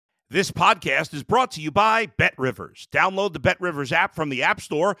This podcast is brought to you by BetRivers. Download the BetRivers app from the App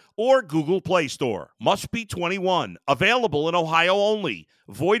Store or Google Play Store. Must be 21. Available in Ohio only.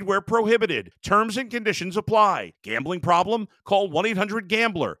 Void where prohibited. Terms and conditions apply. Gambling problem? Call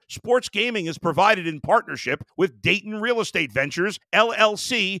 1-800-GAMBLER. Sports gaming is provided in partnership with Dayton Real Estate Ventures,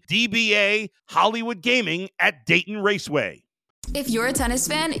 LLC, DBA, Hollywood Gaming at Dayton Raceway. If you're a tennis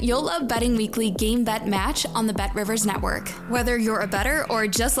fan, you'll love Betting Weekly Game Bet Match on the BetRivers Network. Whether you're a bettor or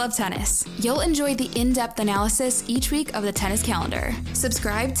just love tennis, you'll enjoy the in-depth analysis each week of the tennis calendar.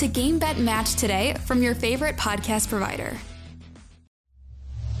 Subscribe to Game Bet Match today from your favorite podcast provider.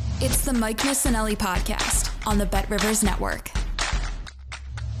 It's the Mike Missanelli Podcast on the BetRivers Network.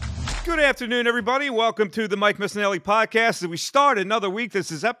 Good afternoon, everybody. Welcome to the Mike Missanelli Podcast. As we start another week, this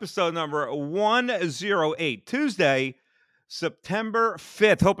is episode number 108, Tuesday, September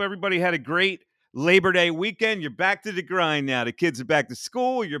 5th. Hope everybody had a great Labor Day weekend. You're back to the grind now. The kids are back to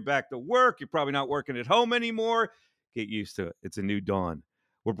school. You're back to work. You're probably not working at home anymore. Get used to it. It's a new dawn.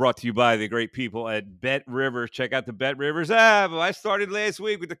 We're brought to you by the great people at BetRivers. Check out the BetRivers app. I started last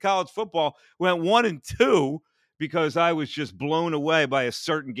week with the college football. Went 1-2 because I was just blown away by a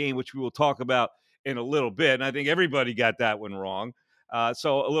certain game, which we will talk about in a little bit. And I think everybody got that one wrong.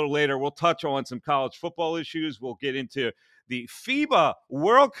 So a little later, we'll touch on some college football issues. We'll get into the FIBA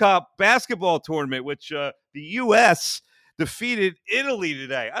World Cup basketball tournament, which the U.S. defeated Italy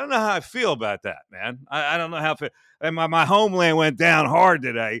today. I don't know how I feel about that, man. I don't know how and my homeland went down hard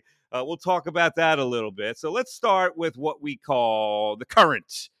today. We'll talk about that a little bit. So let's start with what we call the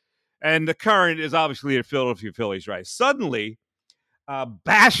current. And the current is obviously the Philadelphia Phillies, right? Suddenly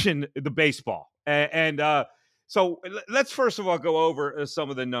bashing the baseball. So let's first of all go over some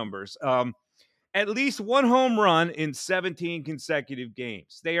of the numbers. At least one home run in 17 consecutive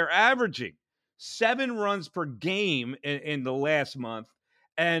games. They are averaging 7 runs per game in the last month.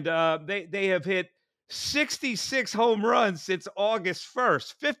 And they have hit 66 home runs since August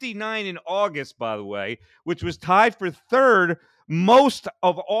 1st, 59 in August, by the way, which was tied for third most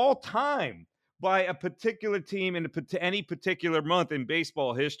of all time by a particular team in any particular month in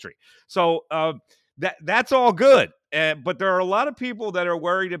baseball history. So that's all good. But there are a lot of people that are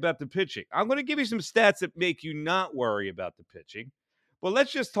worried about the pitching. I'm going to give you some stats that make you not worry about the pitching. But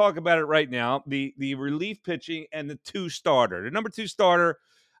let's just talk about it right now. The relief pitching and the 2 starter. The number 2 starter,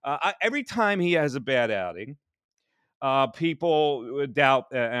 every time he has a bad outing, people doubt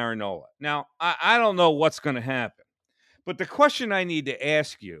Aaron Nola. Now, I don't know what's going to happen. But the question I need to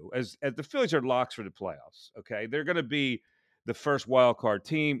ask you, as the Phillies are locks for the playoffs, okay? They're going to be the first wild card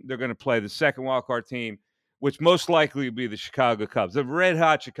team. They're going to play the second wild card team, which most likely will be the Chicago Cubs, the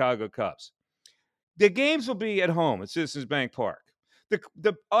red-hot Chicago Cubs. The games will be at home at Citizens Bank Park.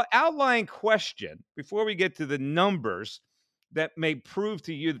 The outlying question, before we get to the numbers that may prove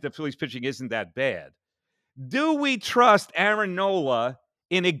to you that the Phillies pitching isn't that bad, do we trust Aaron Nola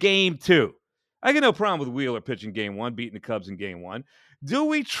in a Game 2? I got no problem with Wheeler pitching Game 1, beating the Cubs in Game 1. Do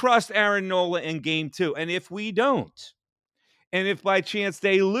we trust Aaron Nola in Game 2? And if we don't, and if by chance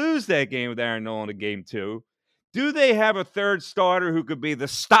they lose that game with Aaron Nola in Game 2, do they have a third starter who could be the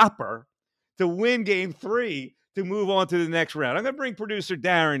stopper to win Game 3 to move on to the next round? I'm going to bring producer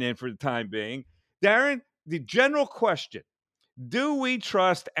Darren in for the time being. Darren, the general question, do we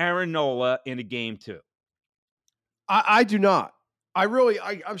trust Aaron Nola in a Game 2? I do not.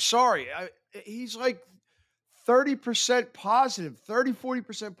 I'm sorry. He's like 30% positive, 30,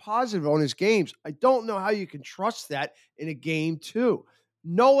 40% positive on his games. I don't know how you can trust that in a Game 2.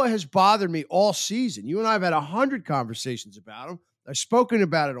 Nola has bothered me all season. You and I have had 100 conversations about him. I've spoken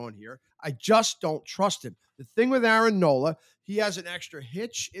about it on here. I just don't trust him. The thing with Aaron Nola, he has an extra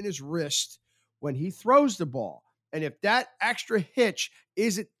hitch in his wrist when he throws the ball. And if that extra hitch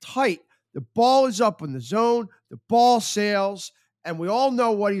isn't tight, the ball is up in the zone, the ball sails, and we all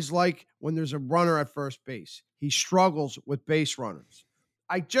know what he's like when there's a runner at first base. He struggles with base runners.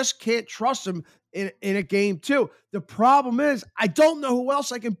 I just can't trust him in a Game 2. The problem is I don't know who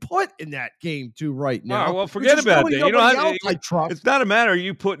else I can put in that Game 2 right now. Well, forget about really that. You don't have, I trust. It's not a matter of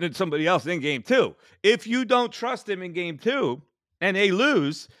you putting somebody else in Game 2. If you don't trust him in Game 2 and they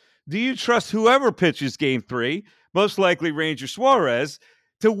lose, do you trust whoever pitches Game 3, most likely Ranger Suarez,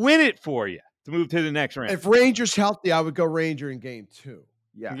 to win it for you, to move to the next round? If Ranger's healthy, I would go Ranger in Game 2.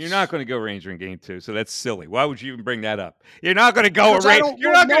 Yes. You're not going to go Ranger in Game 2, so that's silly. Why would you even bring that up? You're not going to go a Ranger.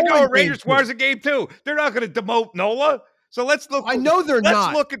 You're not going to go a Ranger Suarez in Game 2. They're not going to demote Nola. So let's look. I know they're not.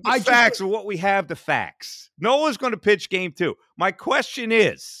 Let's look at the facts of what we have. The facts. Nola's going to pitch Game 2. My question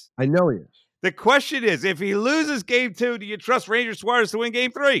is. I know he is. The question is, if he loses Game 2, do you trust Ranger Suarez to win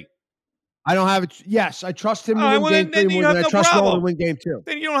Game 3? I don't have it. Yes, I trust him to win well, game then 3 you more have than I no trust Nola to problem. win game 2.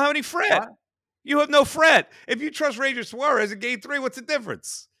 Then you don't have any fret. What? You have no fret. If you trust Ranger Suarez in game 3, what's the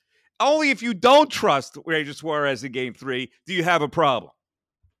difference? Only if you don't trust Ranger Suarez in game 3 do you have a problem.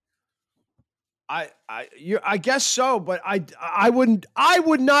 I guess so, but I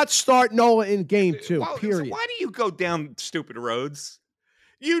would not start Nola in game 2. Well, period. So why do you go down stupid roads?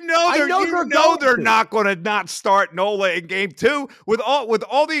 You know they're not going to not start Nola in game 2 with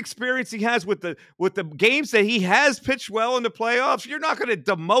all the experience he has with the games that he has pitched well in the playoffs. You're not going to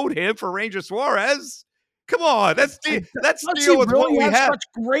demote him for Ranger Suarez. Come on, let's deal with what we have. Such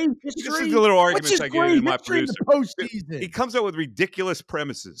great history. This is the little arguments I gave to my producer. Postseason. He comes up with ridiculous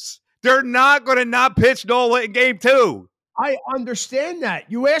premises. They're not going to not pitch Nola in game 2. I understand that.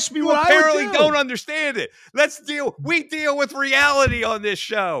 You asked me You what I would do. apparently don't understand it. We deal with reality on this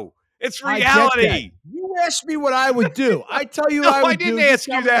show. It's reality. You asked me what I would do. I tell you No, I would I didn't do. ask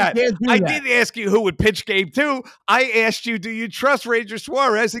you that. I didn't ask you who would pitch game 2. I asked you, do you trust Ranger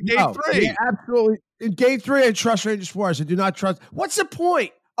Suarez in game 3? Yeah, absolutely. In game 3, I trust Ranger Suarez. I do not trust. What's the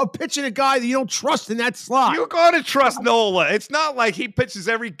point of pitching a guy that you don't trust in that slot? You're going to trust Nola. It's not like he pitches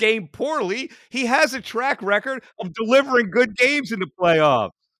every game poorly. He has a track record of delivering good games in the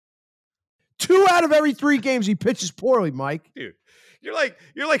playoffs. 2 out of every 3 games he pitches poorly, Mike. Dude, you're like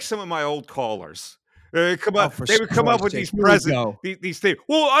some of my old callers. They would come up with these things.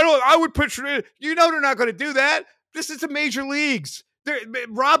 Well, I would pitch. You know they're not going to do that. This is the major leagues.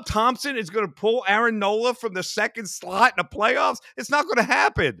 Rob Thompson is going to pull Aaron Nola from the second slot in the playoffs. It's not going to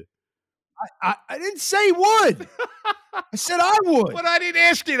happen. I didn't say he would. I said I would. But I didn't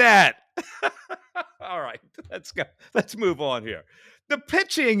ask you that. All right, let's go. Let's move on here. The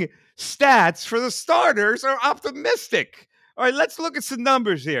pitching stats for the starters are optimistic. All right, let's look at some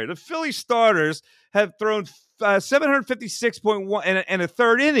numbers here. The Phillies starters have thrown 756.1 and a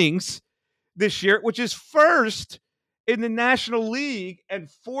third innings this year, which is first in the National League and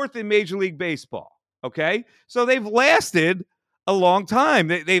 4th in Major League Baseball. Okay, so they've lasted a long time.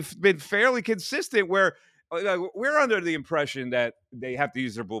 They've been fairly consistent where we're under the impression that they have to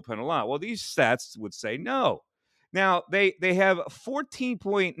use their bullpen a lot. Well, these stats would say no. Now, they have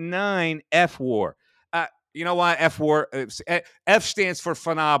 14.9 F-WAR. You know why F-WAR? F stands for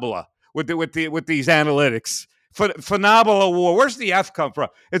phenomenal with these analytics. Phenomenal WAR. Where's the F come from?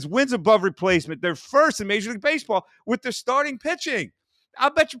 It's wins above replacement. They're first in Major League Baseball with their starting pitching. I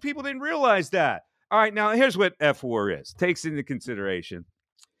bet you people didn't realize that. All right, now here's what F-WAR is. Takes into consideration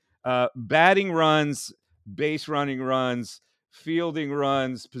batting runs, base running runs, fielding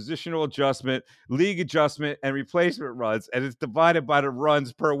runs, positional adjustment, league adjustment, and replacement runs, and it's divided by the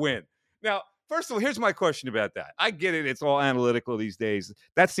runs per win. Now, first of all, here's my question about that. I get it. It's all analytical these days.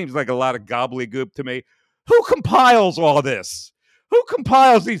 That seems like a lot of gobbledygook to me. Who compiles all this? Who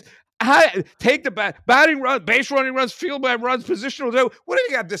compiles these? Take the batting run, base running runs, field by runs, positional. What do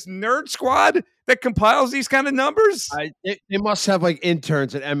you got? This nerd squad that compiles these kind of numbers? They must have like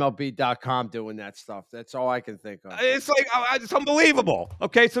interns at MLB.com doing that stuff. That's all I can think of. It's like it's unbelievable.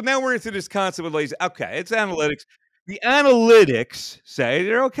 Okay, so now we're into this concept of lazy. Okay, it's analytics. The analytics say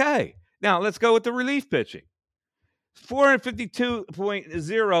they're okay. Now let's go with the relief pitching.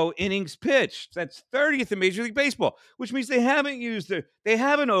 452.0 innings pitched. That's 30th in Major League Baseball, which means they haven't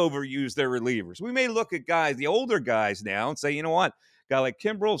overused their relievers. We may look at guys, the older guys now, and say, you know what, a guy like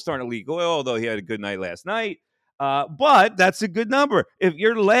Kimbrel starting to leak oil, although he had a good night last night. But that's a good number. If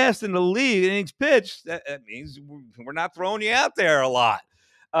you're last in the league in innings pitched, that means we're not throwing you out there a lot.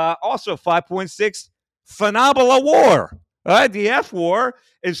 Also, 5.6 phenomenal WAR. All right, the F-WAR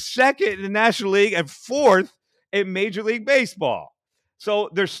is second in the National League and 4th in Major League Baseball. So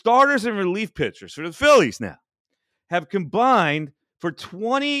their starters and relief pitchers for the Phillies now have combined for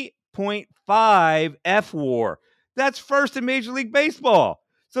 20.5 F-WAR. That's first in Major League Baseball.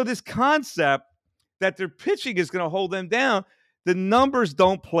 So this concept that their pitching is going to hold them down, the numbers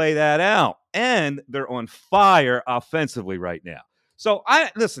don't play that out. And they're on fire offensively right now. So I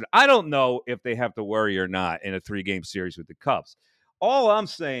don't know if they have to worry or not in a 3-game series with the Cubs. All I'm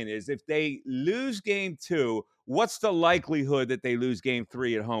saying is if they lose game 2, what's the likelihood that they lose game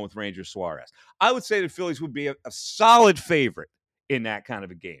 3 at home with Ranger Suarez? I would say the Phillies would be a solid favorite in that kind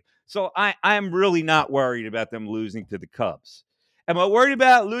of a game. So I'm really not worried about them losing to the Cubs. Am I worried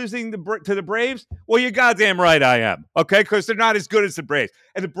about losing to the Braves? Well, you're goddamn right I am, okay? Because they're not as good as the Braves.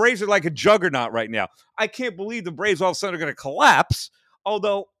 And the Braves are like a juggernaut right now. I can't believe the Braves all of a sudden are going to collapse,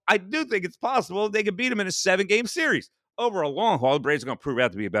 although I do think it's possible they could beat them in a 7-game series. Over a long haul, the Braves are going to prove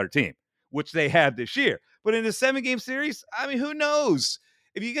out to be a better team, which they had this year. But in a 7-game series, I mean, who knows?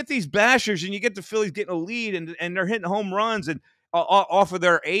 If you get these bashers and you get the Phillies getting a lead and they're hitting home runs and off of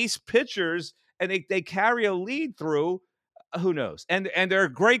their ace pitchers, and they carry a lead through. Who knows? And they're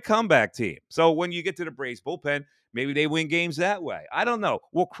a great comeback team. So when you get to the Braves bullpen, maybe they win games that way. I don't know.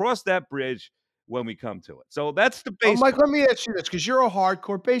 We'll cross that bridge when we come to it. So that's the baseball. Mike, let me ask you this, because you're a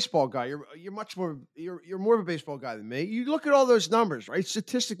hardcore baseball guy. You're much more you're more of a baseball guy than me. You look at all those numbers, right?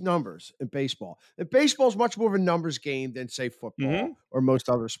 Statistic numbers in baseball. And baseball is much more of a numbers game than, say, football or most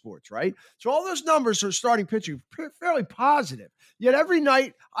other sports, right? So all those numbers are starting pitching fairly positive. Yet every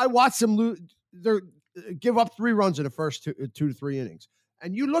night I watch them give up 3 runs in the first 2 to 3 innings.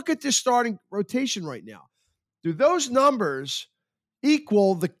 And you look at this starting rotation right now. Do those numbers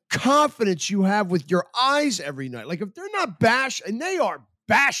equal the confidence you have with your eyes every night? Like, if they're not bashing, and they are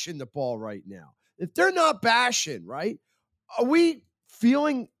bashing the ball right now, if they're not bashing, right, are we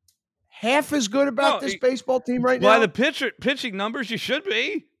feeling half as good about this baseball team right now? By the pitching numbers, you should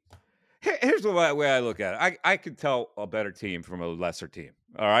be. Here's the way I look at it. I could tell a better team from a lesser team,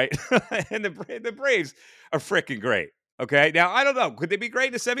 all right? And the Braves are freaking great. Okay, now, I don't know. Could they be great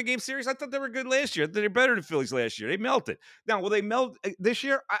in a 7-game series? I thought they were good last year. They're better than Phillies last year. They melted. Now, will they melt this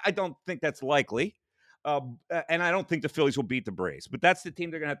year? I don't think that's likely. And I don't think the Phillies will beat the Braves. But that's the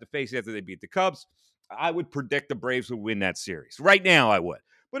team they're going to have to face after they beat the Cubs. I would predict the Braves will win that series. Right now, I would.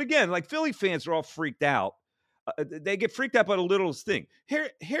 But again, like, Philly fans are all freaked out. They get freaked out by the littlest thing.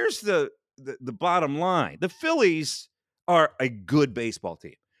 Here's the bottom line. The Phillies are a good baseball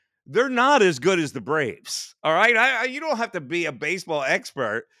team. They're not as good as the Braves, all right? You don't have to be a baseball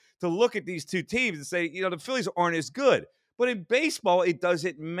expert to look at these two teams and say, the Phillies aren't as good. But in baseball, it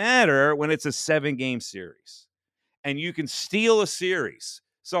doesn't matter when it's a 7-game series. And you can steal a series.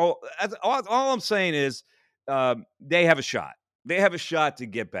 So all I'm saying is they have a shot. They have a shot to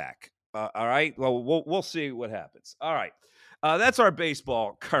get back, all right? Well, we'll see what happens. All right. That's our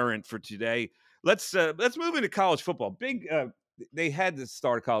baseball current for today. Let's move into college football. They had to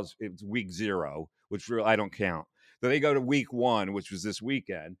start college. It was week 0, which really I don't count. Then they go to week 1, which was this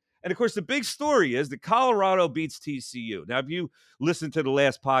weekend. And, of course, the big story is that Colorado beats TCU. Now, if you listened to the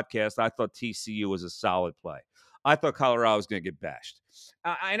last podcast, I thought TCU was a solid play. I thought Colorado was going to get bashed.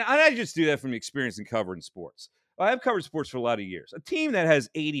 And I just do that from experience in covering sports. I've covered sports for a lot of years. A team that has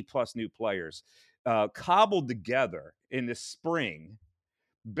 80-plus new players cobbled together in the spring,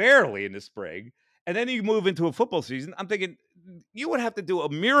 barely in the spring, and then you move into a football season. I'm thinking you would have to do a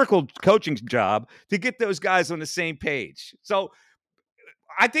miracle coaching job to get those guys on the same page. So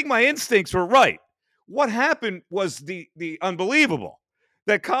I think my instincts were right. What happened was the unbelievable,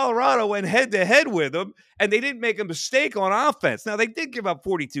 that Colorado went head-to-head with them, and they didn't make a mistake on offense. Now, they did give up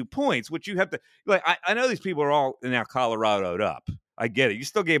 42 points, which you have to – like, I know these people are all now Colorado'd up. I get it. You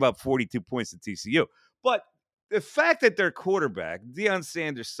still gave up 42 points to TCU. But the fact that their quarterback, Deion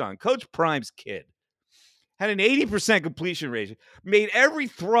Sanders' son, Coach Prime's kid, had an 80% completion rate, made every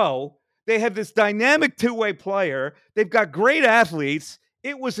throw. They have this dynamic two-way player. They've got great athletes.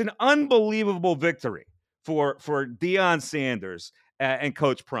 It was an unbelievable victory for Deion Sanders and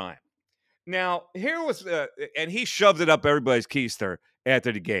Coach Prime. Now, here was and he shoved it up everybody's keister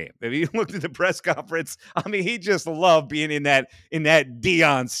after the game. If you looked at the press conference, I mean, he just loved being in that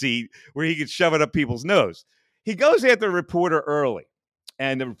Deion seat where he could shove it up people's nose. He goes after the reporter early,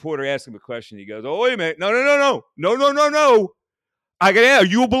 and the reporter asks him a question. He goes, "Oh, wait a minute. No. I got to, are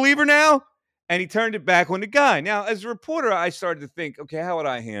you a believer now?" And he turned it back on the guy. Now, as a reporter, I started to think, okay, how would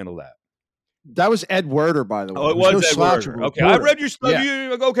I handle that? That was Ed Werder, by the way. Oh, it was Ed Werder. Okay, I read your stuff. Yeah.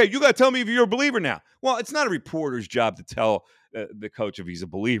 You got to tell me if you're a believer now. Well, it's not a reporter's job to tell the coach if he's a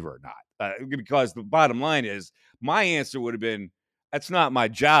believer or not, because the bottom line is my answer would have been, that's not my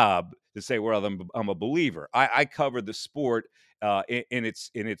job to say, well, I'm a believer. I cover the sport in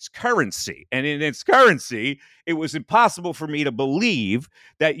its currency. And in its currency, it was impossible for me to believe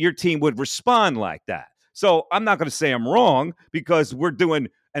that your team would respond like that. So I'm not going to say I'm wrong, because we're doing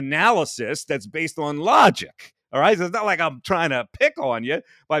analysis that's based on logic. All right. So it's not like I'm trying to pick on you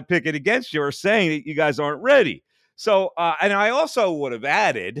by picking against you or saying that you guys aren't ready. So, and I also would have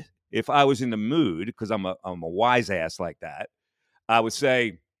added, if I was in the mood, because I'm a wise ass like that, I would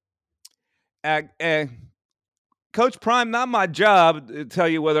say, Coach Prime, not my job to tell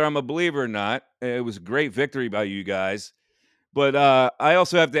you whether I'm a believer or not. It was a great victory by you guys. But I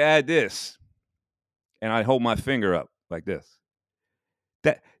also have to add this. And I hold my finger up like this.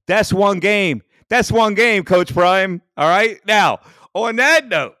 That's one game. That's one game, Coach Prime. All right? Now, on that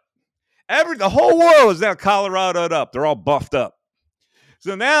note, the whole world is now Colorado'd up. They're all buffed up.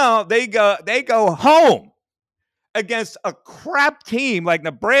 So now they go home against a crap team like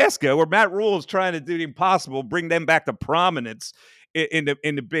Nebraska, where Matt Rule is trying to do the impossible, bring them back to prominence in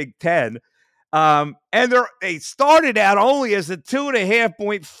the Big Ten. And they started out only as a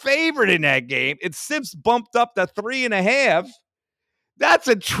 2.5-point favorite in that game. It's since bumped up to 3.5. That's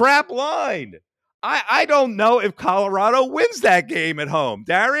a trap line. I don't know if Colorado wins that game at home.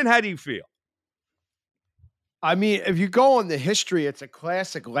 Darren, how do you feel? I mean, if you go on the history, it's a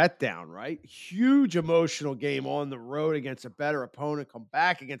classic letdown, right? Huge emotional game on the road against a better opponent. Come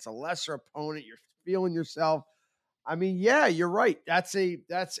back against a lesser opponent. You're feeling yourself. I mean, yeah, you're right. That's a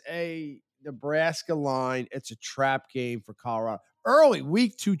Nebraska line. It's a trap game for Colorado. Early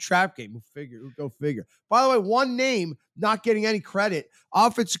week 2 trap game. Go figure. By the way, one name not getting any credit.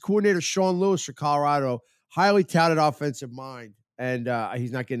 Offensive coordinator Sean Lewis for Colorado. Highly touted offensive mind. And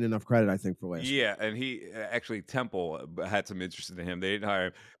he's not getting enough credit, I think, for last week. And he actually Temple had some interest in him. They didn't hire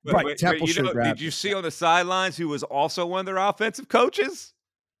him. Right, Temple should grab did you see on the sidelines who was also one of their offensive coaches?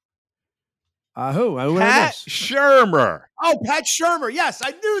 Who? Pat Shurmur. Oh, Pat Shurmur. Yes, I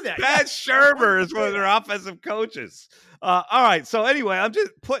knew that. Pat Shurmur is one of their offensive coaches. All right. So anyway, I'm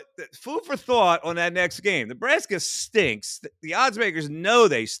just put food for thought on that next game. Nebraska stinks. The odds makers know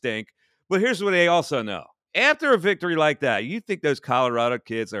they stink, but here's what they also know. After a victory like that, you think those Colorado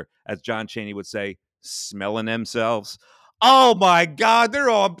kids are, as John Chaney would say, smelling themselves? Oh my God, they're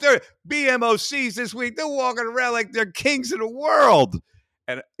BMOCs this week. They're walking around like they're kings of the world.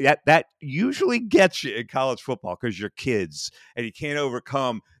 And that usually gets you in college football because you're kids and you can't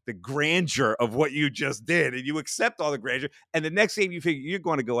overcome the grandeur of what you just did. And you accept all the grandeur. And the next game you figure you're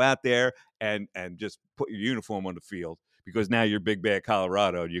going to go out there and just put your uniform on the field because now you're big bad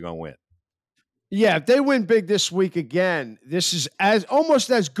Colorado and you're going to win. Yeah, if they win big this week again, this is almost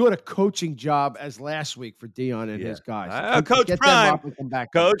as good a coaching job as last week for Dion and his guys. Coach Prime,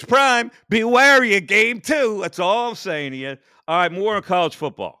 Coach Prime, be wary of game 2. That's all I'm saying to you. All right, more on college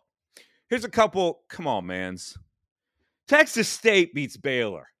football. Here's a couple. Come on, mans. Texas State beats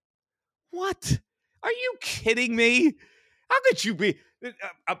Baylor. What? Are you kidding me? How could you be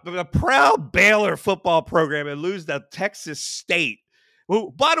a proud Baylor football program and lose to Texas State?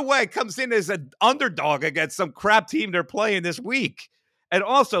 Who, by the way, comes in as an underdog against some crap team they're playing this week. And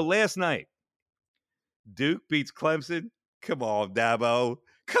also, last night, Duke beats Clemson. Come on, Dabo.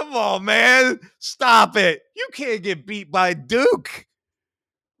 Come on, man. Stop it. You can't get beat by Duke.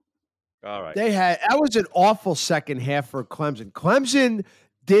 All right. That was an awful second half for Clemson. Clemson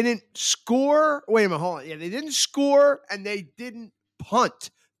didn't score. Wait a minute, hold on. Yeah, they didn't score and they didn't punt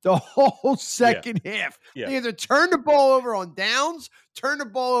the whole second half. Yeah. They either turned the ball over on downs, turned the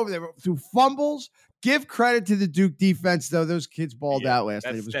ball over there through fumbles. Give credit to the Duke defense, though. Those kids balled out last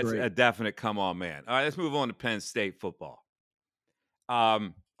night. It was great. That's a definite come on, man. All right, let's move on to Penn State football.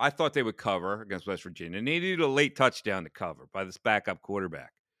 I thought they would cover against West Virginia. And they needed a late touchdown to cover by this backup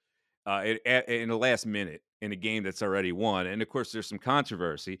quarterback in the last minute in a game that's already won. And, of course, there's some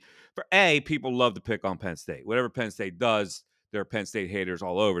controversy. People love to pick on Penn State. Whatever Penn State does, there are Penn State haters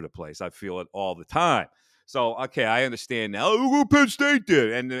all over the place. I feel it all the time. So, okay, I understand now. Oh, what Penn State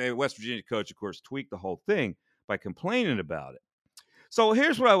did. And the West Virginia coach, of course, tweaked the whole thing by complaining about it. So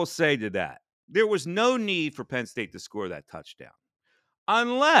here's what I will say to that. There was no need for Penn State to score that touchdown.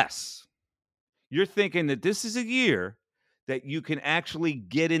 Unless you're thinking that this is a year that you can actually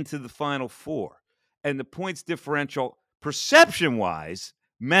get into the Final Four. And the points differential, perception-wise,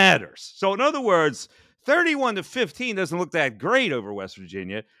 matters. So, in other words, 31-15 doesn't look that great over West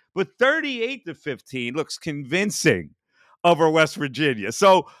Virginia, but 38-15 looks convincing over West Virginia.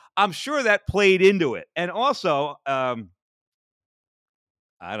 So I'm sure that played into it. And also, I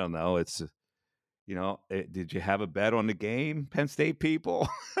don't know. It's, did you have a bet on the game, Penn State people?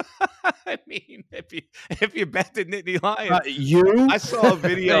 I mean, if you bet the Nittany Lions, I saw a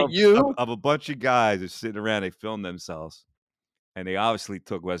video of a bunch of guys just sitting around. They filmed themselves, and they obviously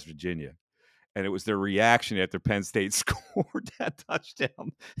took West Virginia. And it was their reaction after Penn State scored that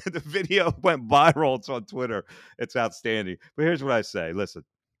touchdown. The video went viral. It's on Twitter. It's outstanding. But here's what I say. Listen,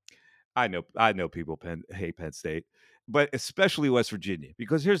 I know people hate Penn State, but especially West Virginia.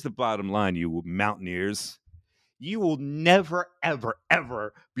 Because here's the bottom line, you Mountaineers. You will never, ever,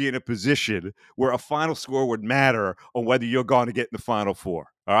 ever be in a position where a final score would matter on whether you're going to get in the Final Four.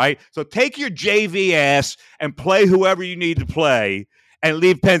 All right? So take your JV ass and play whoever you need to play and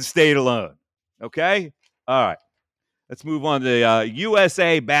leave Penn State alone. Okay? All right. Let's move on to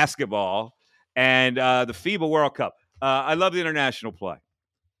USA basketball and the FIBA World Cup. I love the international play.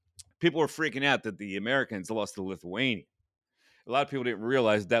 People were freaking out that the Americans lost to Lithuania. A lot of people didn't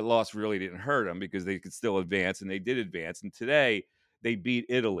realize that loss really didn't hurt them because they could still advance, and they did advance. And today, they beat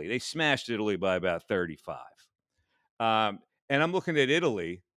Italy. They smashed Italy by about 35. And I'm looking at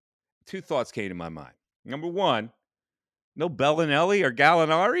Italy. Two thoughts came to my mind. Number one, no Bellinelli or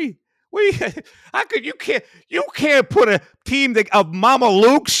Gallinari? How could you can't put a team of Mama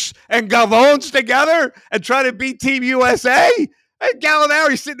Lukes and Gavones together and try to beat Team USA? And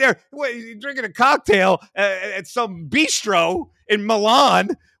Gallinari's sitting there drinking a cocktail at some bistro in Milan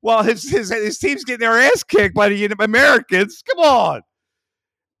while his team's getting their ass kicked by the Americans. Come on.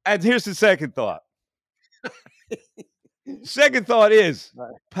 And here's the second thought. Second thought is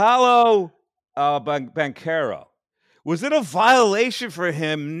Paolo Banchero. Was it a violation for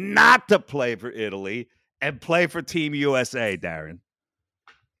him not to play for Italy and play for Team USA, Darren?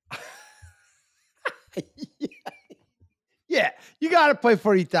 Yeah, you got to play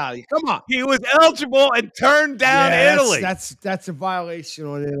for Italy. Come on. He was eligible and turned down Italy. That's a violation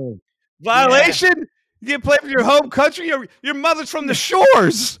on Italy. Violation? Yeah. You play for your home country? Your mother's from the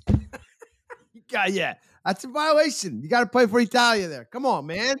shores. Yeah, that's a violation. You got to play for Italia there. Come on,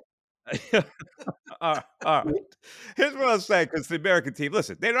 man. All right. Here's what I'll say, because the American team,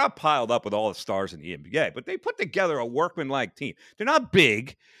 listen, they're not piled up with all the stars in the NBA, but they put together a workman-like team. They're not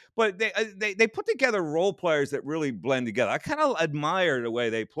big, but they put together role players that really blend together. I kind of admire the way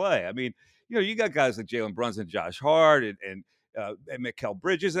they play. I mean, you got guys like Jalen Brunson, Josh Hart, and Mikal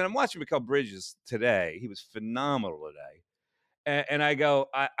Bridges, and I'm watching Mikal Bridges today. He was phenomenal today. And I go,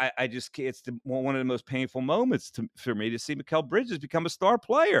 I just can't. It's one of the most painful moments for me to see Mikal Bridges become a star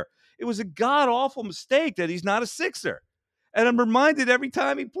player. It was a god-awful mistake that he's not a Sixer. And I'm reminded every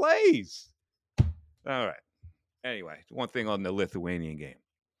time he plays. All right. Anyway, one thing on the Lithuanian game.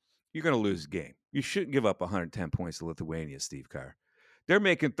 You're going to lose the game. You shouldn't give up 110 points to Lithuania, Steve Kerr. They're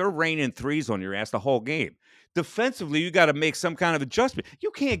raining threes on your ass the whole game. Defensively, you got to make some kind of adjustment. You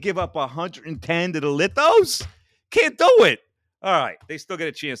can't give up 110 to the Lithos. Can't do it. All right. They still get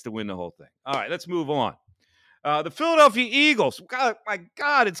a chance to win the whole thing. All right. Let's move on. The Philadelphia Eagles. God, my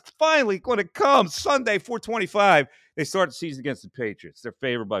God, it's finally going to come. Sunday, 4:25. They start the season against the Patriots. They're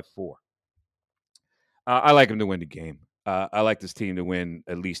favored by 4. I like them to win the game. I like this team to win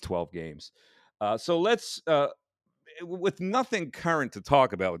at least 12 games. So let's, with nothing current to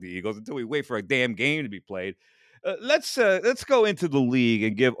talk about with the Eagles until we wait for a damn game to be played, let's go into the league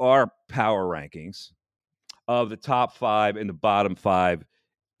and give our power rankings of the top 5 and the bottom 5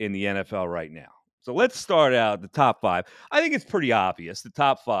 in the NFL right now. So let's start out the top 5. I think it's pretty obvious. The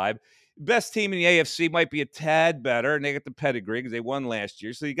top 5, best team in the AFC might be a tad better, and they got the pedigree because they won last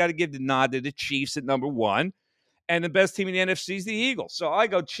year. So you got to give the nod to the Chiefs at number 1. And the best team in the NFC is the Eagles. So I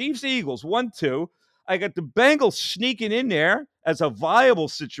go Chiefs, Eagles, 1-2. I got the Bengals sneaking in there as a viable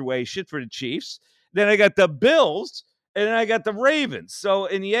situation for the Chiefs. Then I got the Bills, and then I got the Ravens. So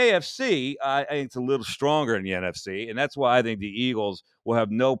in the AFC, I think it's a little stronger in the NFC, and that's why I think the Eagles will have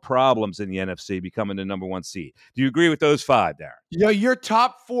no problems in the NFC becoming the number 1 seed. Do you agree with those 5, Darren? Your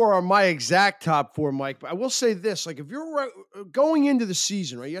top 4 are my exact top 4, Mike. But I will say this: like, if you're going into the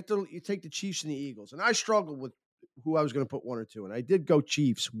season, right, you take the Chiefs and the Eagles, and I struggled with who I was going to put 1 or 2, and I did go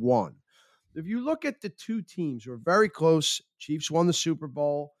Chiefs 1. If you look at the two teams who are very close, Chiefs won the Super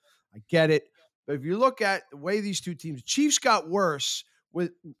Bowl. I get it. But if you look at the way these two teams, Chiefs got worse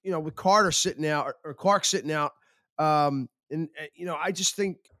with Carter sitting out or Clark sitting out. I just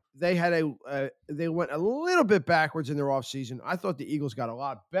think they went a little bit backwards in their offseason. I thought the Eagles got a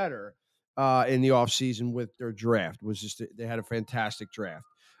lot better in the offseason with their draft. They had a fantastic draft.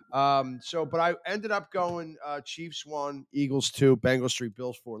 But I ended up going Chiefs 1, Eagles 2, Bengals 3,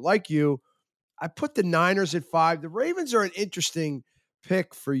 Bills 4. Like you, I put the Niners at 5. The Ravens are an interesting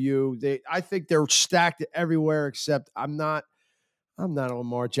pick for you. I think they're stacked everywhere except I'm not a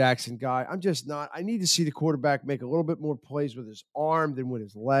Lamar Jackson guy. I'm just not. I need to see the quarterback make a little bit more plays with his arm than with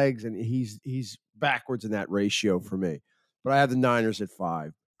his legs, and he's backwards in that ratio for me. But I have the Niners at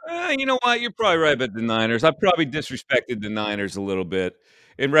 5. You know what? You're probably right about the Niners. I probably disrespected the Niners a little bit.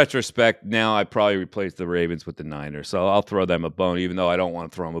 In retrospect, now I probably replaced the Ravens with the Niners. So I'll throw them a bone, even though I don't want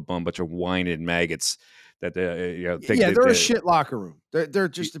to throw them a bone. Bunch of whining maggots that think they're a shit locker room. They're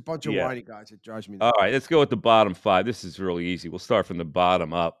just a bunch of whiny guys. It drives me nuts. All right, let's go with the bottom 5. This is really easy. We'll start from the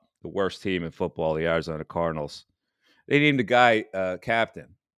bottom up. The worst team in football, the Arizona Cardinals. They named a guy captain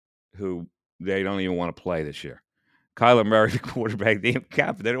who they don't even want to play this year. Kyler Murray, the quarterback, named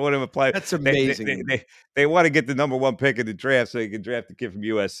captain. They don't want him to play. That's amazing. They want to get the number 1 pick in the draft so they can draft the kid from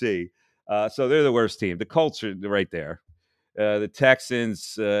USC. So they're the worst team. The Colts are right there. The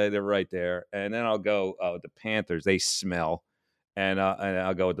Texans, they're right there. And then I'll go with the Panthers. They smell. And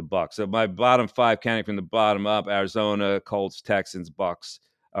I'll go with the Bucs. So my bottom 5, counting from the bottom up, Arizona, Colts, Texans, Bucs,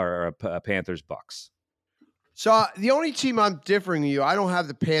 or Panthers, Bucs. So the only team I'm differing you, I don't have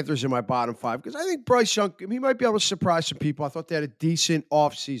the Panthers in my bottom 5 because I think Bryce Young, he might be able to surprise some people. I thought they had a decent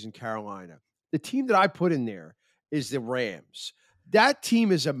offseason, Carolina. The team that I put in there is the Rams. that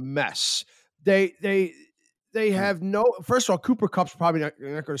team is a mess. They have no. First of all, Cooper Kupp's probably not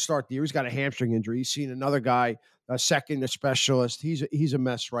going to start the year. He's got a hamstring injury. He's seen another guy, a specialist. He's a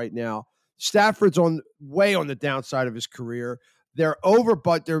mess right now. Stafford's way on the downside of his career. They're over,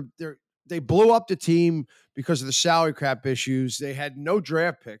 but they blew up the team because of the salary cap issues. They had no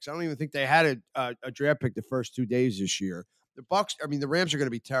draft picks. I don't even think they had a draft pick the first 2 days this year. The Rams are going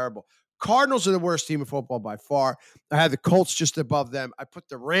to be terrible. Cardinals are the worst team in football by far. I had the Colts just above them. I put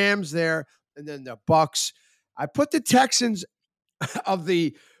the Rams there, and then the Bucks. I put the Texans of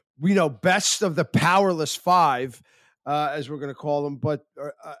the, best of the powerless five, as we're going to call them. But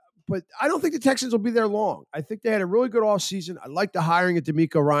I don't think the Texans will be there long. I think they had a really good offseason. I like the hiring of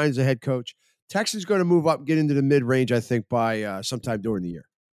D'Amico Ryan as a head coach. Texans going to move up and get into the mid-range, I think, by sometime during the year.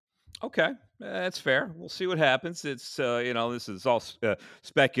 Okay, that's fair. We'll see what happens. It's, this is all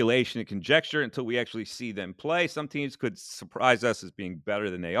speculation and conjecture until we actually see them play. Some teams could surprise us as being better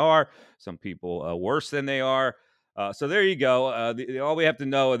than they are. Some people worse than they are. So there you go. All we have to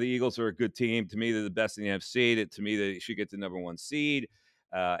know, the Eagles are a good team. To me, they're the best in the NFC. To me, they should get the number 1 seed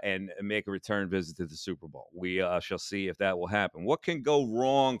and make a return visit to the Super Bowl. We shall see if that will happen. What can go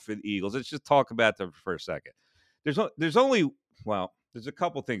wrong for the Eagles? Let's just talk about them for a second. There's a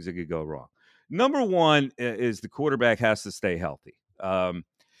couple things that could go wrong. Number one is the quarterback has to stay healthy.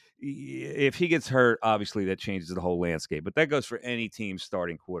 If he gets hurt, obviously that changes the whole landscape. But that goes for any team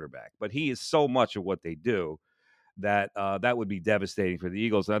starting quarterback. But he is so much of what they do that that would be devastating for the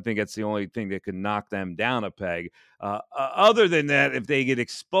Eagles. And I think that's the only thing that could knock them down a peg. Other than that, if they get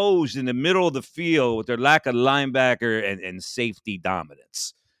exposed in the middle of the field with their lack of linebacker and safety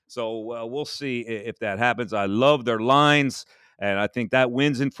dominance. So we'll see if that happens. I love their lines, and I think that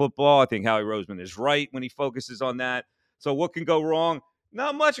wins in football. I think Howie Roseman is right when he focuses on that. So what can go wrong?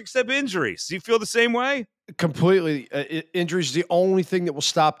 Not much except injuries. Do you feel the same way? Completely. Injuries is the only thing that will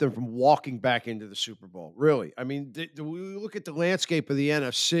stop them from walking back into the Super Bowl. Really. I mean, we look at the landscape of the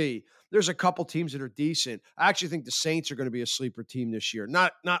NFC. There's a couple teams that are decent. I actually think the Saints are going to be a sleeper team this year.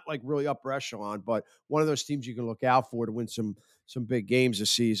 Not like really upper echelon, but one of those teams you can look out for to win some big games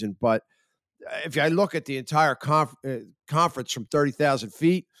this season. But if I look at the entire conference from 30,000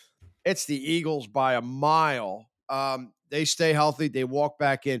 feet, it's the Eagles by a mile. They stay healthy. They walk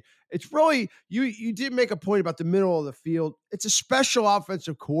back in. It's really, you did make a point about the middle of the field. It's a special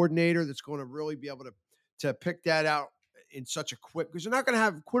offensive coordinator that's going to really be able to pick that out in such a quick, because they're not going to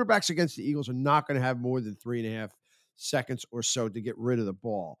have quarterbacks against the Eagles are not going to have more than 3.5 seconds or so to get rid of the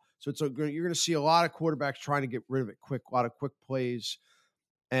ball. So you're going to see a lot of quarterbacks trying to get rid of it quick, a lot of quick plays.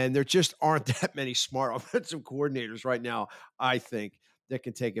 And there just aren't that many smart offensive coordinators right now, I think, that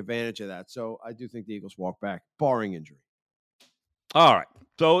can take advantage of that. So I do think the Eagles walk back, barring injury. All right.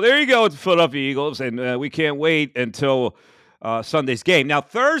 So there you go with the Philadelphia Eagles, and we can't wait until Sunday's game. Now,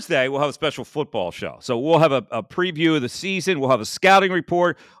 Thursday, we'll have a special football show. So we'll have a preview of the season. We'll have a scouting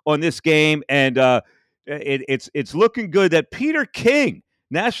report on this game, and it's looking good that Peter King,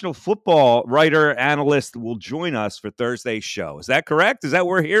 national football writer, analyst, will join us for Thursday's show. Is that correct? Is that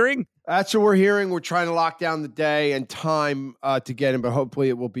what we're hearing? That's what we're hearing. We're trying to lock down the day and time to get him, but hopefully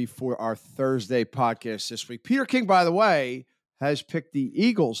it will be for our Thursday podcast this week. Peter King, by the way, has picked the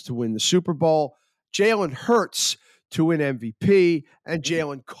Eagles to win the Super Bowl, Jalen Hurts to win MVP, and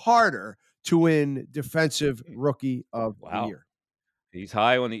Jalen Carter to win Defensive Rookie of the Year. He's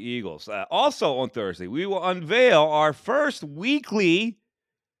high on the Eagles. Also on Thursday, we will unveil our first weekly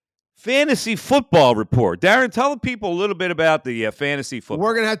fantasy football report. Darren, tell the people a little bit about the fantasy football.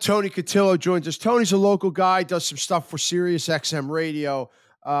 We're going to have Tony Cotillo joins us. Tony's a local guy, does some stuff for Sirius XM Radio.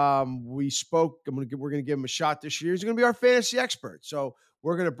 We spoke. We're going to give him a shot this year. He's going to be our fantasy expert. So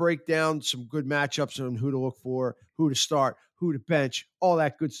we're going to break down some good matchups on who to look for, who to start, who to bench, all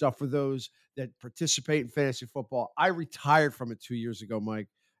that good stuff for those that participate in fantasy football. I retired from it 2 years ago, Mike.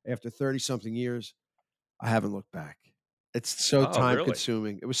 After 30-something years, I haven't looked back. It's so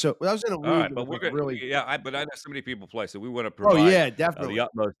time-consuming. It was so. I was in a league. All right, but we're like really. but I know so many people play, so we want to provide. Definitely the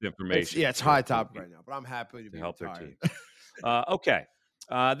utmost information. It's high topic right now, but I'm happy to be help retired. their team. Okay.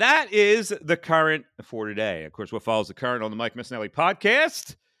 That is the current for today. Of course, what follows the current on the Mike Missanelli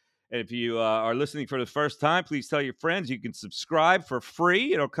Podcast. And if you are listening for the first time, please tell your friends. You can subscribe for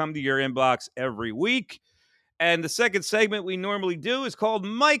free. It'll come to your inbox every week. And the second segment we normally do is called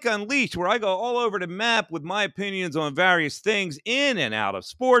Mike Unleashed, where I go all over the map with my opinions on various things in and out of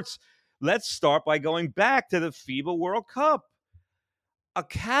sports. Let's start by going back to the FIBA World Cup. A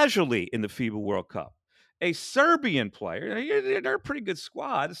casualty in the FIBA World Cup. A Serbian player, they're a pretty good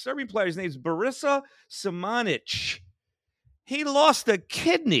squad. A Serbian player's name is Borisa Simanic. He lost a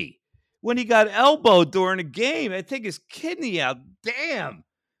kidney when he got elbowed during a game and take his kidney out. Damn.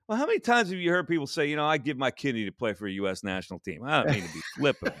 Well, how many times have you heard people say, I'd give my kidney to play for a U.S. national team? I don't mean to be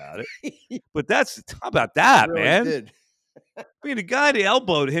flip about it, but how about that, Really man? did. I mean, the guy that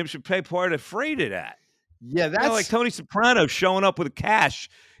elbowed him should pay part of the freight of that. Yeah, that's like Tony Soprano showing up with cash.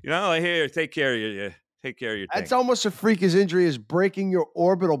 Here, take care of your thing. That's almost a freakish injury as breaking your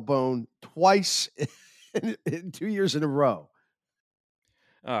orbital bone twice in 2 years in a row.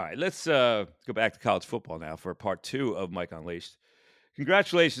 All right, let's go back to college football now for part 2 of Mike Unleashed.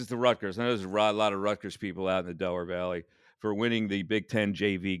 Congratulations to Rutgers. I know there's a lot of Rutgers people out in the Delaware Valley for winning the Big Ten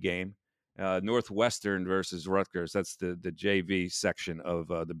JV game. Northwestern versus Rutgers. That's the JV section of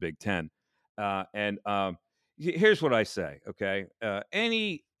the Big Ten. Here's what I say, okay?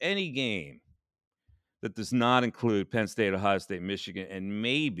 Any game that does not include Penn State, Ohio State, Michigan, and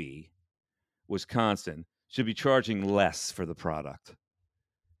maybe Wisconsin should be charging less for the product.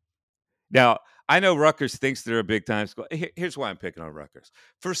 Now, I know Rutgers thinks they're a big-time school. Here's why I'm picking on Rutgers.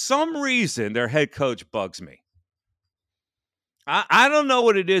 For some reason, their head coach bugs me. I don't know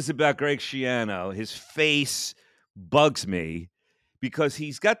what it is about Greg Schiano. His face bugs me because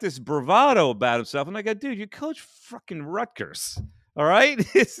he's got this bravado about himself. And I go, dude, you coach fucking Rutgers, all right?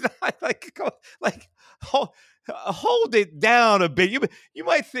 It's not hold it down a bit. You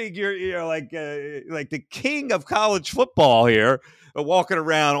might think you're like the king of college football here, walking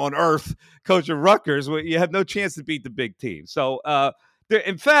around on earth coaching Rutgers. You have no chance to beat the big team. So,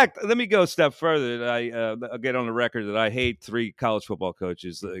 in fact, let me go a step further. I'll get on the record that I hate 3 college football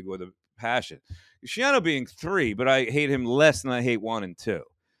coaches with a passion. Schiano being 3, but I hate him less than I hate 1 and 2.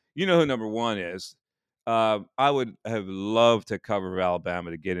 You know who number 1 is. I would have loved to cover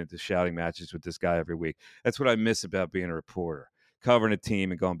Alabama to get into shouting matches with this guy every week. That's what I miss about being a reporter, covering a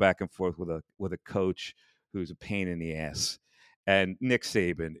team and going back and forth with a coach who's a pain in the ass. And Nick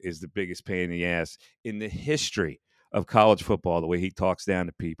Saban is the biggest pain in the ass in the history of college football, the way he talks down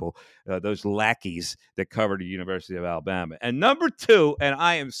to people, those lackeys that cover the University of Alabama. And number 2, and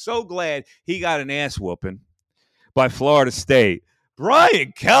I am so glad he got an ass whooping by Florida State,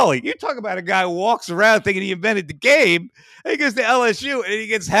 Brian Kelly. You talk about a guy who walks around thinking he invented the game, and he goes to LSU and he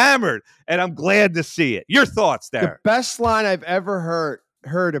gets hammered, and I'm glad to see it. Your thoughts there? The best line I've ever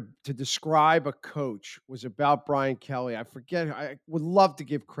heard to describe a coach was about Brian Kelly. I forget. I would love to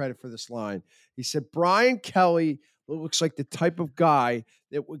give credit for this line. He said, Brian Kelly looks like the type of guy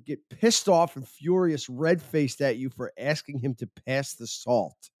that would get pissed off and furious, red-faced at you for asking him to pass the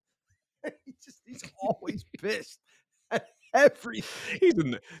salt. He's always pissed at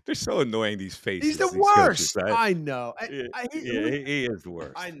everything. They're so annoying, these faces. He's the worst. Coaches, right? I know. He is the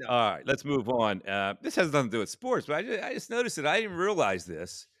worst. I know. All right, let's move on. This has nothing to do with sports, but I just noticed it. I didn't realize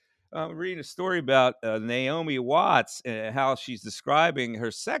this. I'm reading a story about Naomi Watts and how she's describing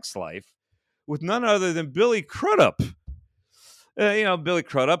her sex life with none other than Billy Crudup. Billy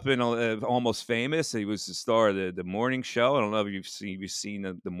Crudup, Almost Famous. He was the star of the morning show. I don't know if you've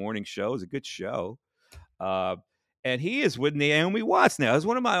seen the morning show. It's a good show. And he is with Naomi Watts now. It's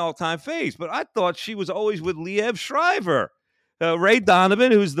one of my all-time faves. But I thought she was always with Liev Schreiber, Ray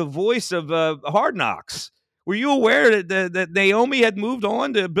Donovan, who's the voice of Hard Knocks. Were you aware that Naomi had moved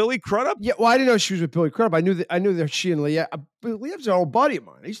on to Billy Crudup? Yeah, well, I didn't know she was with Billy Crudup. I knew that she and Liev. Liev's an old buddy of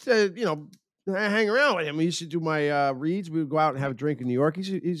mine. I used to, I hang around with him. We used to do my reads. We would go out and have a drink in New York.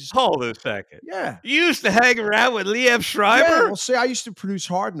 He's Hold a second. Yeah. You used to hang around with Liev Schreiber? Yeah, well, see, I used to produce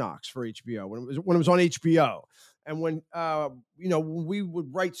Hard Knocks for HBO when it was on HBO. And when we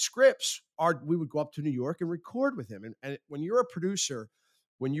would write scripts, we would go up to New York and record with him. And when you're a producer,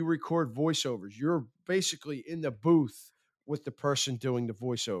 when you record voiceovers, you're basically in the booth with the person doing the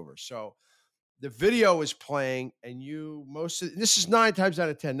voiceover. So the video is playing, and this is 9 times out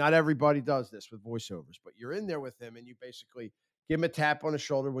of 10. Not everybody does this with voiceovers, but you're in there with him, and you basically give him a tap on the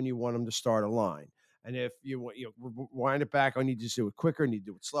shoulder when you want him to start a line. And if you wind it back, I need to do it quicker, I need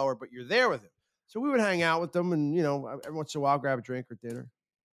to do it slower, but you're there with him. So we would hang out with them, and every once in a while, grab a drink or dinner.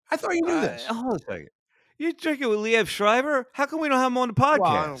 I thought you knew this. Hold a second. You drinking with Liev Schreiber? How come we don't have him on the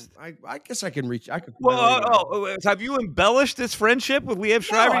podcast? Well, I guess I can reach. I could. Have you embellished this friendship with Liev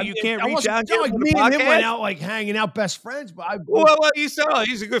Schreiber? No, you can't reach out to him. Me and him went out like hanging out, best friends. But you said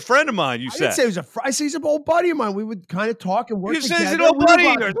he's a good friend of mine. I didn't say he was I said he's an old buddy of mine. We would kind of talk and work together. You said he's an old buddy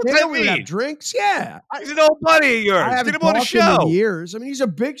of yours. We would have drinks. Yeah, he's an old buddy of yours. I haven't Get him on the talked to him show. in years. I mean, he's a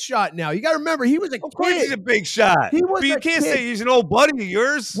big shot now. You got to remember, he was a kid. Of course, he's a big shot. But you can't say he's an old buddy of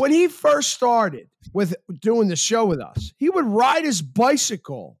yours. When he first started with doing the show with us, he would ride his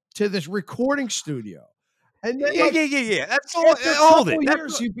bicycle to this recording studio And then, Yeah. That's all. after a Hold couple it.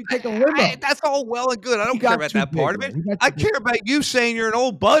 years, you'd be taking a limo. That's all well and good. I He don't care got about too that part of big, it. man. He got I too big. care about you saying you're an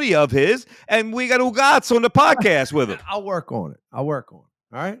old buddy of his, and we got Ugats on the podcast with him. I'll work on it. All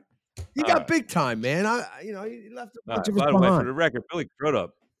right. He All got right. big time, man. He left a bunch of us By the way, for behind. the record, Billy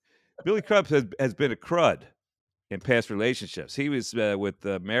Crudup has been a crud in past relationships. He was with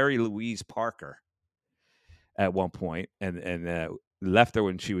Mary Louise Parker at one point, and left her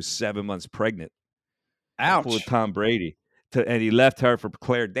when she was 7 months pregnant. Ouch. With Tom Brady, and he left her for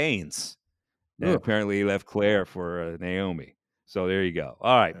Claire Danes. And apparently, he left Claire for Naomi. So there you go.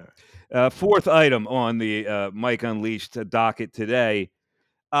 All right. Fourth item on the Mike Unleashed docket today.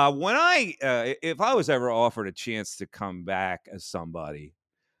 If I was ever offered a chance to come back as somebody,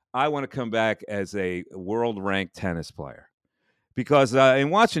 I want to come back as a world-ranked tennis player. Because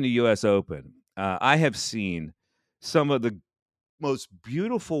in watching the U.S. Open, I have seen some of the most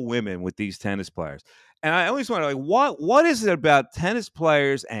beautiful women with these tennis players. And I always wonder, what is it about tennis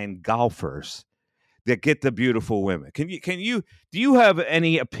players and golfers that get the beautiful women? Do you have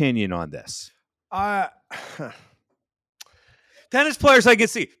any opinion on this? Tennis players, I can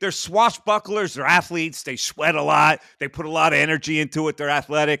see, they're swashbucklers, they're athletes, they sweat a lot, they put a lot of energy into it, they're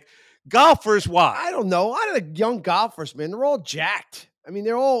athletic. Golfers, why? I don't know. I don't know. Young golfers, man, they're all jacked. I mean,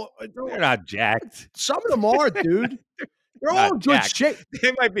 They're not jacked. Some of them are, dude. They're all in good shape.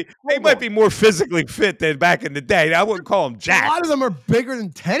 They might be more physically fit than back in the day. I wouldn't call them jacked. A lot of them are bigger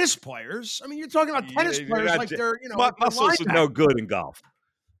than tennis players. I mean, you're talking about tennis players like they're, muscles are no good in golf.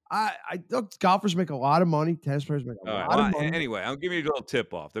 I think golfers make a lot of money. Tennis players make a lot of money. Anyway, I'll give you a little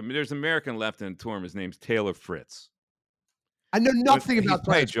tip off. There's an American left in the tournament. His name's Taylor Fritz. I know nothing about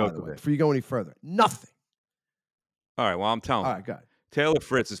tennis, by the way, before you go any further. Nothing. All right, well, I'm telling you. All right, go ahead. Taylor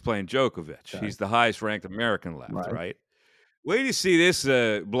Fritz is playing Djokovic. Okay. He's the highest-ranked American left, right? Wait till you see this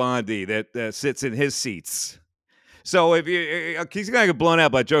blondie that sits in his seats. So if he's going to get blown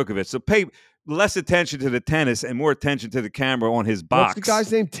out by Djokovic, so pay less attention to the tennis and more attention to the camera on his box. What's the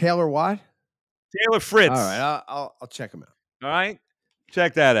guy's name? Taylor what? Taylor Fritz. All right, I'll check him out. All right,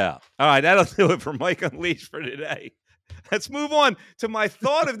 check that out. All right, that'll do it for Mike Unleashed for today. Let's move on to my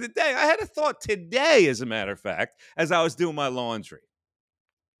thought of the day. I had a thought today, as a matter of fact, as I was doing my laundry.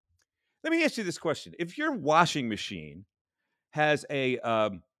 Let me ask you this question. If your washing machine has a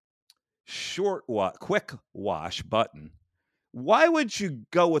quick wash button, why would you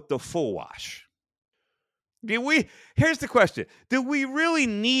go with the full wash? Here's the question. Do we really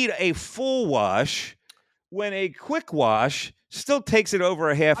need a full wash when a quick wash still takes it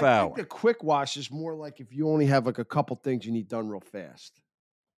over a half hour? I think the quick wash is more like if you only have like a couple things you need done real fast.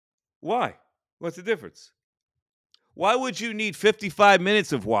 Why? What's the difference? Why would you need 55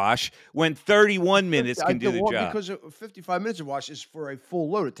 minutes of wash when 31 minutes can do the job? Because 55 minutes of wash is for a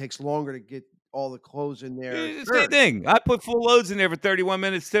full load. It takes longer to get all the clothes in there. It's the same thing. I put full loads in there for 31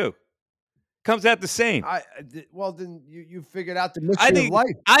 minutes too. Comes out the same. Well, then you figured out the mystery of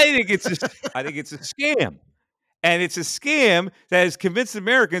life. I think it's a scam. And it's a scam that has convinced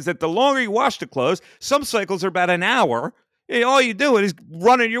Americans that the longer you wash the clothes, some cycles are about an hour. All you're doing is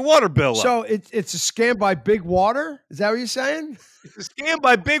running your water bill up. So it's a scam by Big Water? Is that what you're saying? It's a scam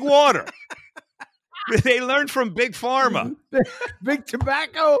by Big Water. They learned from Big Pharma. Big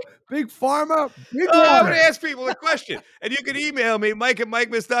Tobacco, Big Pharma, Big Water. I'm going Water. to ask people a question. And you can email me,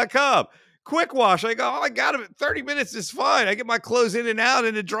 mike@mikemiss.com. Quick wash. I go, I got it. 30 minutes is fine. I get my clothes in and out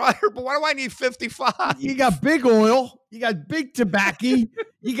in the dryer, but why do I need 55? You got Big Oil. You got Big Tobacco.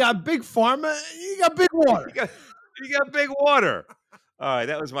 You got Big Pharma. You got Big Water. You got Big Water. All right,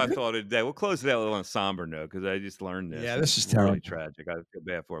 that was my thought of the day. We'll close it out on a somber note because I just learned this. Yeah, this is really terrible. Tragic. I feel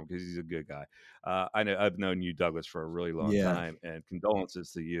bad for him because he's a good guy. I've known you, Douglas, for a really long time, and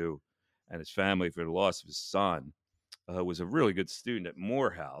condolences to you and his family for the loss of his son, who was a really good student at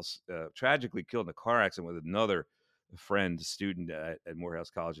Morehouse, tragically killed in a car accident with another student at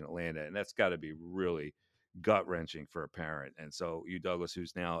Morehouse College in Atlanta, and that's got to be really gut-wrenching for a parent. And so you, Douglas,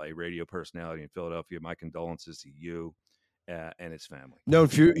 who's now a radio personality in Philadelphia, my condolences to you and his family. Known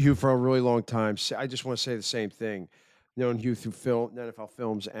Hugh for a really long time. I just want to say the same thing. Known Hugh through NFL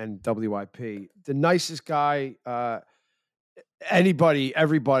Films and WIP. The nicest guy.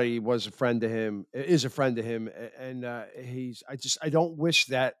 Everybody was a friend to him, is a friend to him. And I don't wish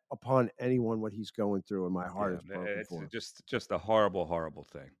that upon anyone what he's going through, and my heart is broken for him. Just a horrible, horrible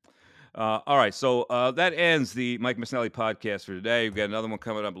thing. All right, so that ends the Mike Missanelli podcast for today. We've got another one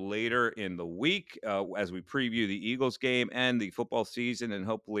coming up later in the week as we preview the Eagles game and the football season, and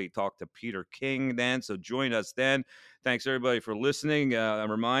hopefully talk to Peter King then. So join us then. Thanks, everybody, for listening. A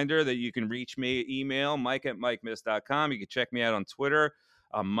reminder that you can reach me, email mike@mikemiss.com. You can check me out on Twitter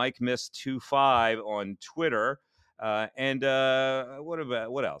Mike Miss25 on Twitter. And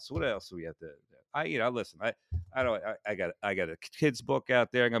what else? What else do we have to? Listen. I got a kids book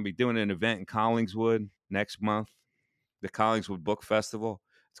out there. I'm gonna be doing an event in Collingswood next month, the Collingswood Book Festival.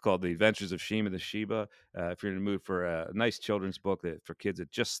 It's called The Adventures of Shima the Shiba. If you're in the mood for a nice children's book for kids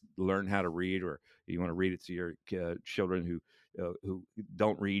that just learn how to read, or you want to read it to your children who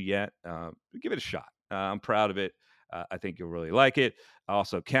don't read yet, give it a shot. I'm proud of it. I think you'll really like it.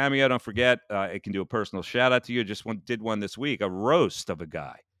 Also, Cameo, don't forget, I can do a personal shout out to you. Did one this week, a roast of a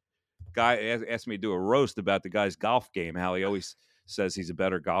guy. Guy asked me to do a roast about the guy's golf game, how he always says he's a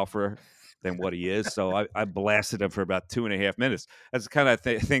better golfer than what he is. So I blasted him for about 2.5 minutes. That's the kind of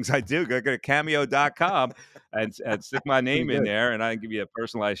things I do. Go to cameo.com and stick my name in there, and I can give you a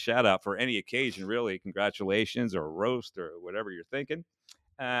personalized shout out for any occasion, really. Congratulations, or a roast, or whatever you're thinking.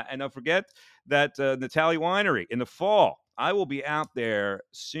 And don't forget that Natalie Winery in the fall, I will be out there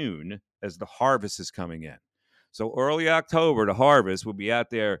soon as the harvest is coming in. So early October, the harvest, will be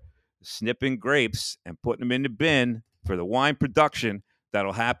out there snipping grapes and putting them in the bin for the wine production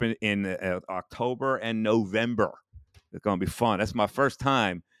that'll happen in October and November. It's going to be fun. That's my first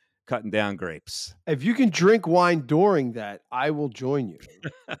time cutting down grapes. If you can drink wine during that, I will join you.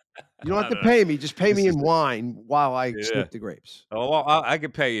 You don't have to pay me. Just pay me in wine while I snip the grapes. Oh, well, I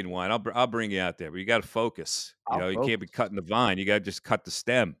can pay you in wine. I'll bring you out there, but you got to focus. You can't be cutting the vine. You got to just cut the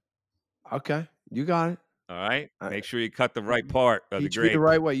stem. Okay, you got it. All right. Make sure you cut the right part of the grape. Teach me the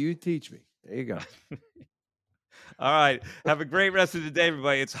right way. You teach me. There you go. All right. Have a great rest of the day,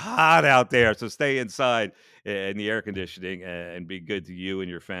 everybody. It's hot out there, so stay inside in the air conditioning and be good to you and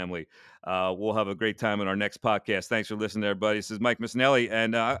your family. We'll have a great time in our next podcast. Thanks for listening, everybody. This is Mike Missanelli,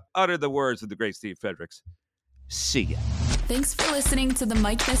 and utter the words of the great Steve Fredericks. See ya. Thanks for listening to the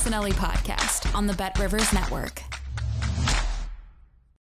Mike Missanelli Podcast on the Bet Rivers Network.